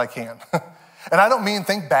myself that I can. And I don't mean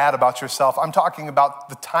think bad about yourself. I'm talking about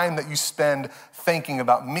the time that you spend thinking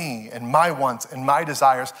about me and my wants and my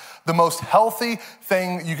desires. The most healthy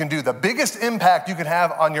thing you can do, the biggest impact you can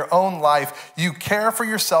have on your own life, you care for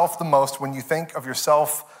yourself the most when you think of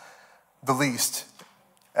yourself the least.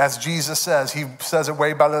 As Jesus says, he says it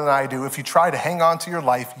way better than I do. If you try to hang on to your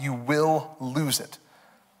life, you will lose it.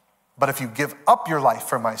 But if you give up your life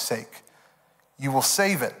for my sake, you will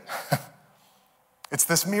save it. It's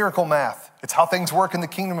this miracle math. It's how things work in the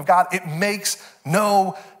kingdom of God. It makes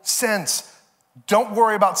no sense. Don't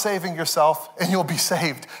worry about saving yourself and you'll be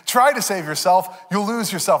saved. Try to save yourself, you'll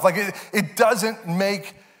lose yourself. Like it doesn't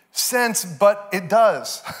make sense, but it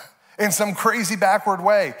does in some crazy backward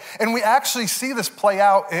way. And we actually see this play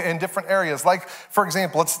out in different areas. Like, for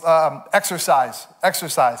example, it's exercise.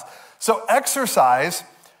 So exercise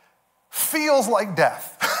feels like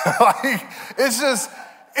death. Like,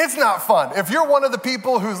 it's not fun. If you're one of the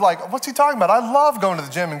people who's like, what's he talking about? I love going to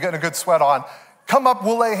the gym and getting a good sweat on. Come up,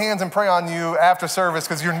 we'll lay hands and pray on you after service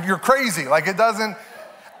because you're crazy. Like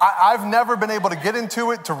I've never been able to get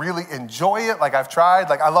into it to really enjoy it. Like I've tried,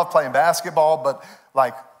 like I love playing basketball, but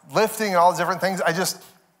like lifting and all these different things, I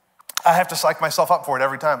have to psych myself up for it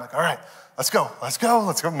every time. Like, all right, let's go,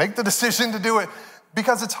 make the decision to do it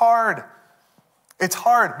because it's hard. It's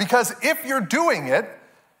hard because if you're doing it,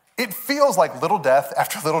 it feels like little death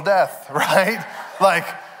after little death, right? Like,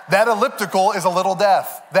 that elliptical is a little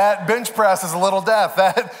death. That bench press is a little death.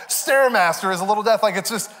 That Stairmaster is a little death. Like it's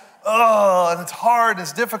just, and it's hard,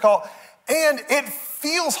 it's difficult. And it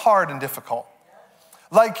feels hard and difficult.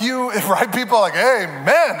 Like right? People are like,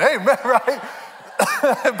 amen, right?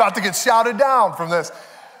 About to get shouted down from this.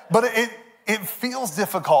 But it feels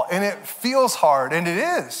difficult and it feels hard, and it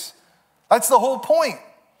is. That's the whole point.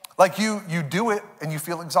 Like you do it and you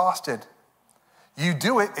feel exhausted. You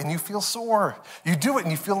do it and you feel sore. You do it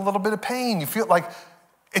and you feel a little bit of pain. You feel like,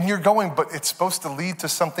 and you're going, but it's supposed to lead to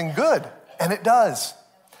something good. And it does.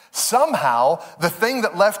 Somehow, the thing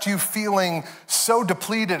that left you feeling so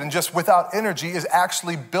depleted and just without energy is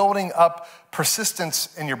actually building up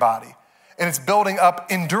persistence in your body. And it's building up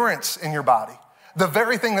endurance in your body. The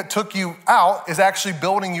very thing that took you out is actually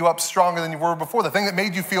building you up stronger than you were before. The thing that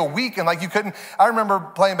made you feel weak and like you couldn't. I remember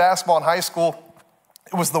playing basketball in high school.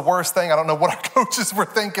 It was the worst thing. I don't know what our coaches were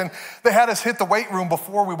thinking. They had us hit the weight room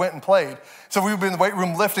before we went and played. So we would be in the weight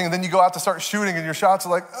room lifting, and then you go out to start shooting, and your shots are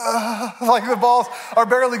like the balls are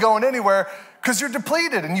barely going anywhere because you're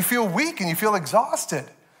depleted, and you feel weak, and you feel exhausted.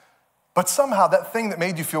 But somehow that thing that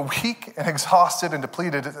made you feel weak and exhausted and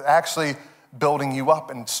depleted is actually building you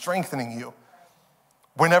up and strengthening you.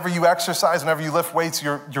 Whenever you exercise, whenever you lift weights,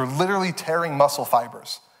 you're literally tearing muscle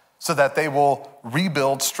fibers so that they will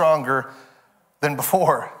rebuild stronger than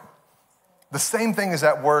before. The same thing is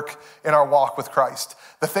at work in our walk with Christ.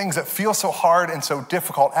 The things that feel so hard and so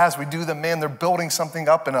difficult as we do them, man, they're building something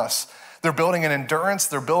up in us. They're building an endurance.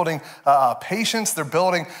 They're building patience. They're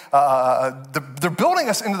building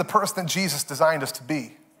us into the person that Jesus designed us to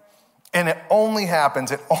be. And it only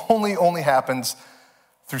happens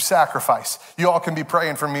through sacrifice. You all can be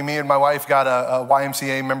praying for me. Me and my wife got a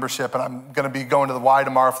YMCA membership, and I'm going to be going to the Y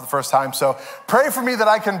tomorrow for the first time. So pray for me that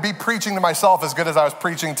I can be preaching to myself as good as I was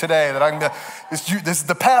preaching today. That this is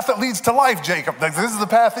the path that leads to life, Jacob. This is the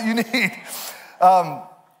path that you need.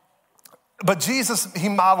 But Jesus, he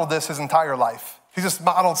modeled this his entire life. He just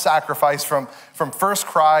modeled sacrifice from first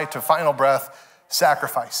cry to final breath.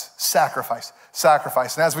 Sacrifice.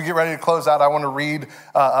 And as we get ready to close out, I want to read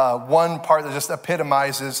one part that just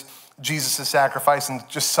epitomizes Jesus' sacrifice and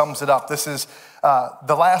just sums it up. This is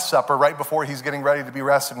the Last Supper, right before he's getting ready to be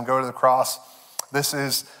arrested and go to the cross. This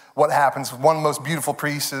is what happens. One of the most beautiful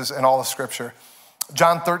pieces in all of Scripture.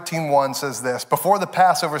 John 13:1 says this: before the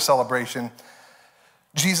Passover celebration,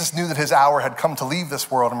 Jesus knew that his hour had come to leave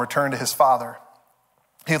this world and return to his Father.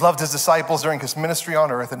 He loved his disciples during his ministry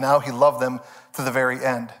on earth, and now he loved them to the very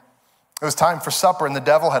end. It was time for supper, and the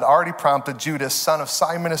devil had already prompted Judas, son of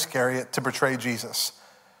Simon Iscariot, to betray Jesus.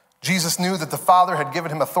 Jesus knew that the Father had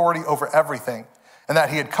given him authority over everything, and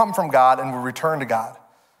that he had come from God and would return to God.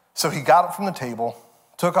 So he got up from the table,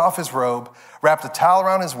 took off his robe, wrapped a towel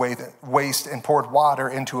around his waist, and poured water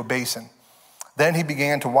into a basin. Then he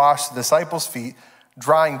began to wash the disciples' feet,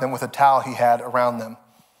 drying them with a towel he had around them.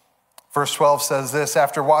 Verse 12 says this: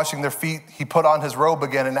 after washing their feet, he put on his robe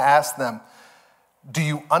again and asked them, "Do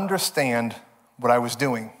you understand what I was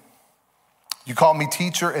doing? You call me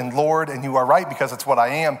teacher and Lord, and you are right because it's what I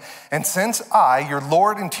am. And since I, your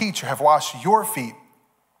Lord and teacher, have washed your feet,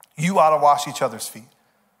 you ought to wash each other's feet.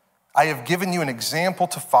 I have given you an example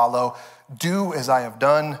to follow. Do as I have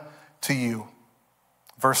done to you."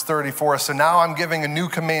 Verse 34, so now I'm giving a new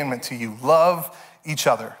commandment to you. Love each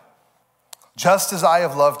other. Just as I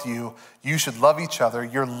have loved you, you should love each other.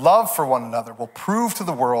 Your love for one another will prove to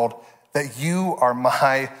the world that you are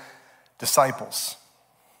my disciples.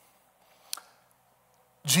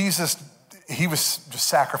 Jesus, he was just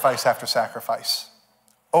sacrifice after sacrifice,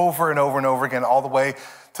 over and over and over again, all the way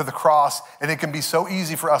to the cross. And it can be so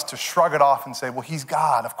easy for us to shrug it off and say, well, he's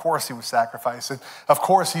God. Of course he was sacrificed. And of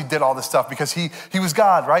course he did all this stuff because he was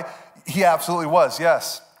God, right? He absolutely was,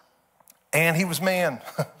 yes. And he was man.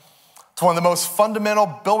 It's one of the most fundamental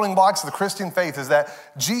building blocks of the Christian faith is that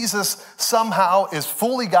Jesus somehow is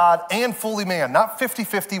fully God and fully man, not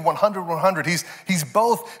 50-50, 100-100. He's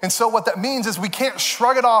both. And so what that means is we can't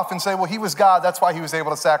shrug it off and say, well, he was God, that's why he was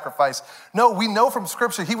able to sacrifice. No, we know from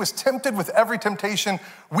Scripture he was tempted with every temptation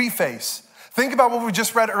we face. Think about what we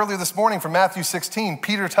just read earlier this morning from Matthew 16.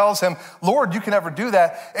 Peter tells him, Lord, you can never do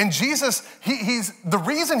that. And Jesus, he's the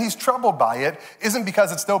reason he's troubled by it isn't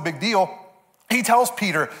because it's no big deal. He tells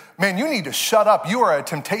Peter, man, you need to shut up. You are a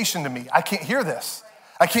temptation to me. I can't hear this.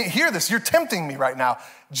 I can't hear this. You're tempting me right now.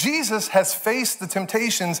 Jesus has faced the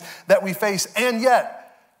temptations that we face and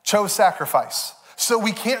yet chose sacrifice. So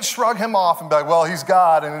we can't shrug him off and be like, well, he's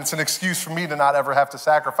God and it's an excuse for me to not ever have to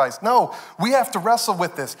sacrifice. No, we have to wrestle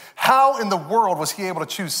with this. How in the world was he able to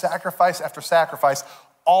choose sacrifice after sacrifice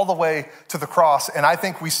all the way to the cross? And I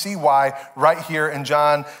think we see why right here in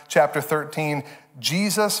John chapter 13.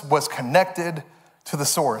 Jesus was connected to the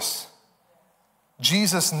source.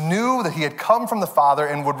 Jesus knew that he had come from the Father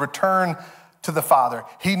and would return to the Father.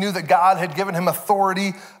 He knew that God had given him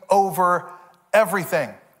authority over everything.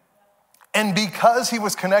 And because he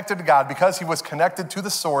was connected to God, because he was connected to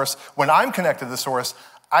the source, when I'm connected to the source,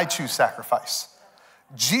 I choose sacrifice.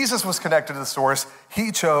 Jesus was connected to the source.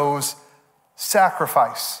 He chose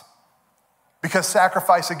sacrifice. Because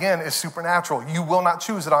sacrifice, again, is supernatural. You will not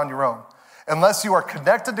choose it on your own. Unless you are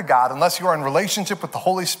connected to God, unless you are in relationship with the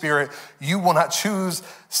Holy Spirit, you will not choose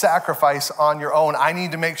sacrifice on your own. I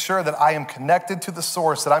need to make sure that I am connected to the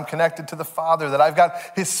source, that I'm connected to the Father, that I've got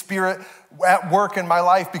his Spirit at work in my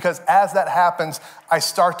life, because as that happens, I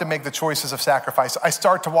start to make the choices of sacrifice. I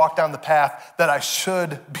start to walk down the path that I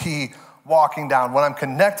should be walking down. When I'm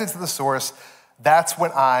connected to the source, that's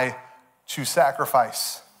when I choose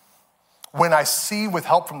sacrifice. When I see with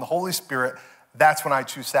help from the Holy Spirit, that's when I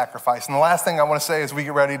choose sacrifice. And the last thing I want to say as we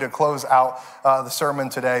get ready to close out the sermon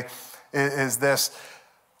today is this.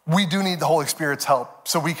 We do need the Holy Spirit's help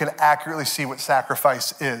so we can accurately see what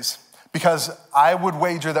sacrifice is. Because I would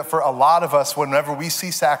wager that for a lot of us, whenever we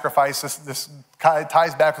see sacrifice, this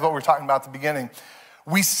ties back with what we were talking about at the beginning,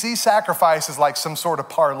 we see sacrifice as like some sort of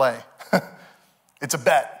parlay. It's a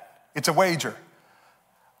bet. It's a wager.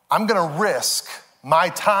 I'm going to risk my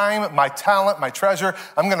time, my talent, my treasure.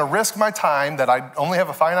 I'm going to risk my time that I only have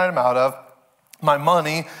a finite amount of, my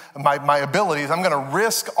money, my abilities. I'm going to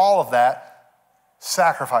risk all of that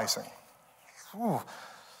sacrificing. Ooh.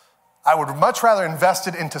 I would much rather invest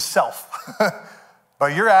it into self.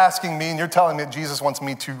 But you're asking me and you're telling me that Jesus wants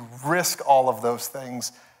me to risk all of those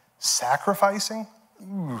things. Sacrificing?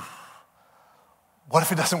 Ooh. What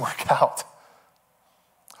if it doesn't work out?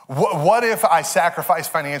 What if I sacrifice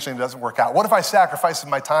financially and it doesn't work out? What if I sacrifice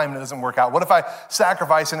my time and it doesn't work out? What if I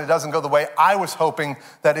sacrifice and it doesn't go the way I was hoping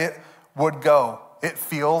that it would go? It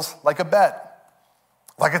feels like a bet.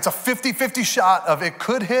 Like it's a 50-50 shot of it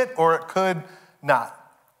could hit or it could not.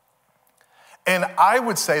 And I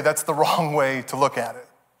would say that's the wrong way to look at it.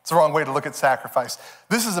 It's the wrong way to look at sacrifice.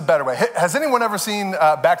 This is a better way. Has anyone ever seen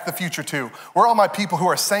Back to the Future 2? Where are all my people who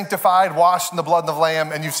are sanctified, washed in the blood of the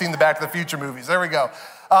Lamb, and you've seen the Back to the Future movies? There we go.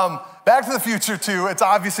 Back to the Future 2, it's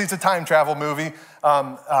a time travel movie.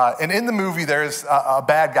 And in the movie, there's a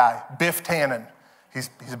bad guy, Biff Tannen. He's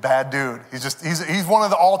a bad dude. He's one of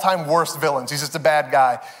the all-time worst villains. He's just a bad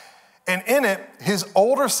guy. And in it, his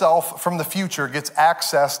older self from the future gets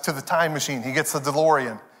access to the time machine. He gets the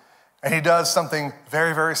DeLorean. And he does something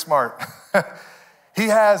very, very smart. He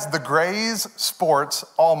has the Gray's Sports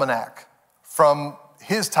Almanac from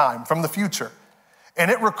his time, from the future. And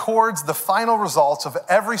it records the final results of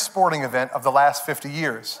every sporting event of the last 50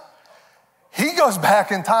 years. He goes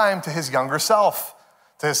back in time to his younger self,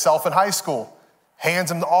 to his self in high school, hands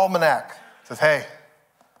him the almanac, says, hey,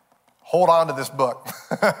 hold on to this book.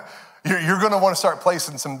 You're going to want to start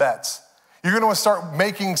placing some bets. You're going to want to start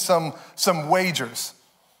making some wagers.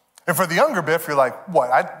 And for the younger Biff, you're like,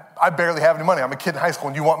 what? I barely have any money. I'm a kid in high school,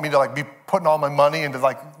 and you want me to be putting all my money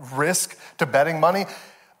into risk to betting money?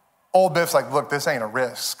 Old Biff's like, look, this ain't a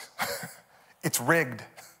risk. It's rigged.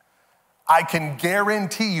 I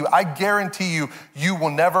guarantee you, you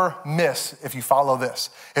will never miss if you follow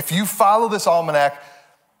this. If you follow this almanac,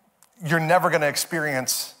 you're never going to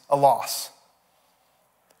experience a loss.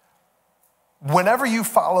 Whenever you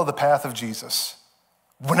follow the path of Jesus,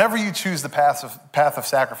 whenever you choose the path of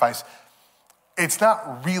sacrifice, it's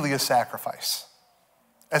not really a sacrifice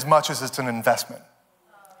as much as it's an investment.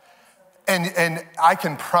 And I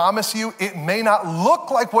can promise you, it may not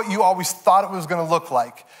look like what you always thought it was going to look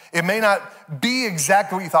like. It may not be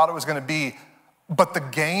exactly what you thought it was going to be, but the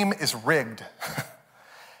game is rigged.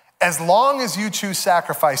 As long as you choose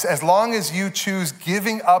sacrifice, as long as you choose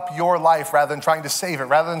giving up your life rather than trying to save it,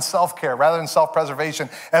 rather than self-care, rather than self-preservation,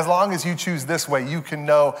 as long as you choose this way, you can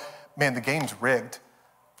know, man, the game's rigged.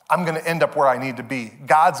 I'm gonna end up where I need to be.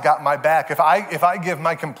 God's got my back. If I give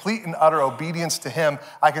my complete and utter obedience to him,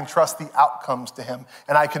 I can trust the outcomes to him.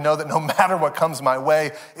 And I can know that no matter what comes my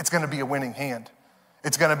way, it's gonna be a winning hand.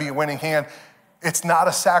 It's gonna be a winning hand. It's not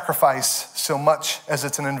a sacrifice so much as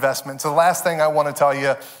it's an investment. So the last thing I want to tell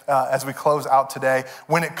you as we close out today,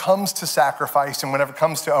 when it comes to sacrifice and whenever it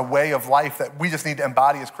comes to a way of life that we just need to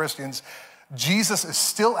embody as Christians, Jesus is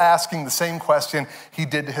still asking the same question he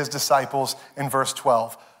did to his disciples in verse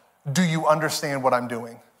 12. Do you understand what I'm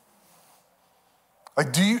doing? Like,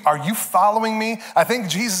 are you following me? I think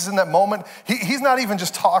Jesus in that moment, he's not even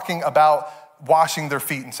just talking about washing their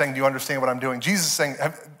feet and saying, do you understand what I'm doing? Jesus is saying,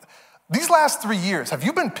 these last 3 years, have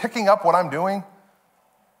you been picking up what I'm doing?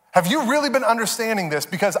 Have you really been understanding this?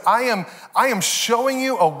 Because I am showing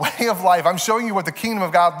you a way of life. I'm showing you what the kingdom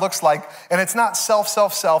of God looks like. And it's not self.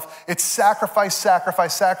 It's sacrifice.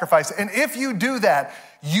 And if you do that,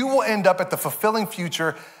 you will end up at the fulfilling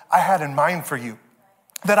future I had in mind for you,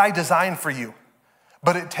 that I designed for you.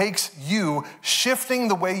 But it takes you shifting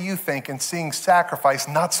the way you think and seeing sacrifice,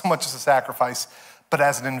 not so much as a sacrifice, but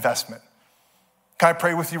as an investment. Can I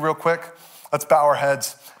pray with you real quick? Let's bow our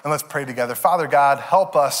heads and let's pray together. Father God,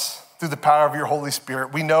 help us through the power of your Holy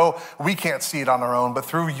Spirit. We know we can't see it on our own, but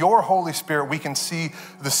through your Holy Spirit, we can see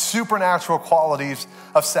the supernatural qualities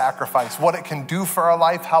of sacrifice, what it can do for our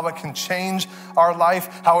life, how it can change our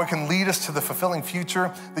life, how it can lead us to the fulfilling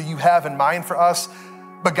future that you have in mind for us.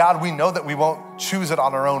 But God, we know that we won't choose it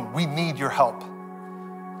on our own. We need your help.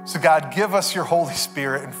 So God, give us your Holy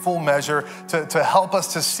Spirit in full measure to help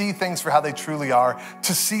us to see things for how they truly are,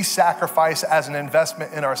 to see sacrifice as an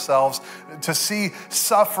investment in ourselves, to see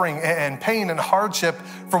suffering and pain and hardship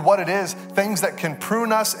for what it is, things that can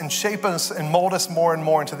prune us and shape us and mold us more and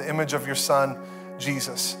more into the image of your Son,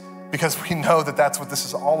 Jesus, because we know that that's what this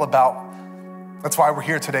is all about. That's why we're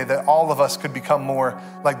here today, that all of us could become more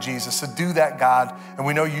like Jesus. So do that, God, and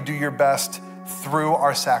we know you do your best through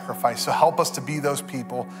our sacrifice. So help us to be those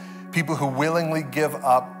people who willingly give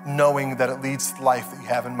up knowing that it leads to the life that you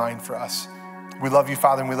have in mind for us. We love you,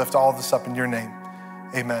 Father, and we lift all of this up in your name.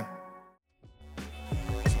 Amen.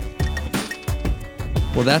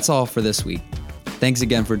 Well, that's all for this week. Thanks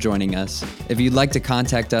again for joining us. If you'd like to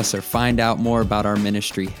contact us or find out more about our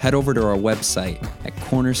ministry, head over to our website at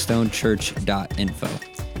cornerstonechurch.info.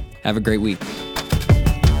 Have a great week.